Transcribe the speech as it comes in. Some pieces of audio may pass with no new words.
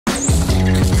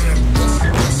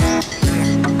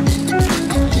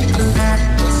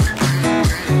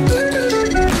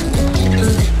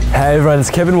Hey everyone, it's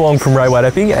Kevin Wong from Ray White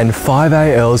Epping, and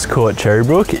 5A Earls Court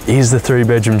Cherrybrook is the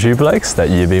 3-bedroom duplex that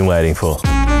you've been waiting for.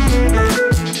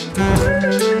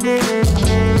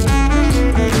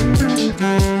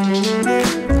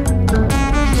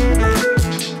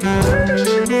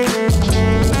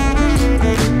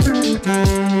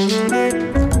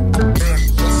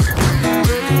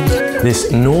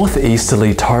 This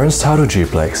northeasterly Torrens title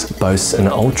duplex boasts an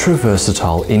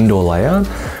ultra-versatile indoor layout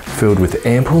filled with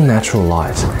ample natural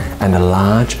light and a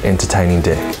large entertaining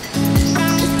deck.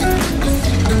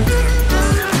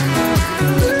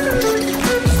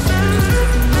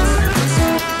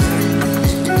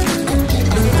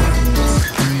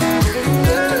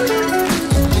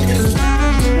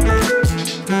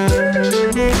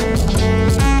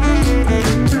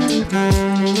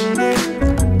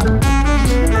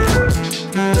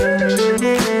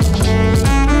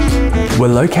 We're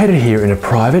located here in a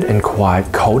private and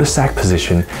quiet cul-de-sac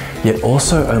position, yet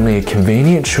also only a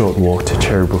convenient short walk to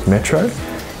Cherrybrook Metro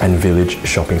and Village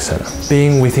Shopping Centre.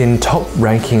 Being within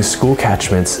top-ranking school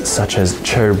catchments such as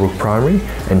Cherrybrook Primary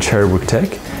and Cherrybrook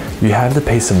Tech, you have the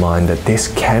peace of mind that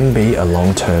this can be a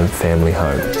long-term family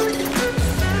home.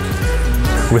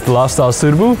 With the lifestyle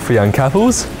suitable for young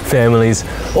couples, families,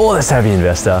 or the savvy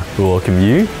investor, we welcome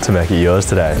you to make it yours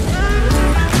today.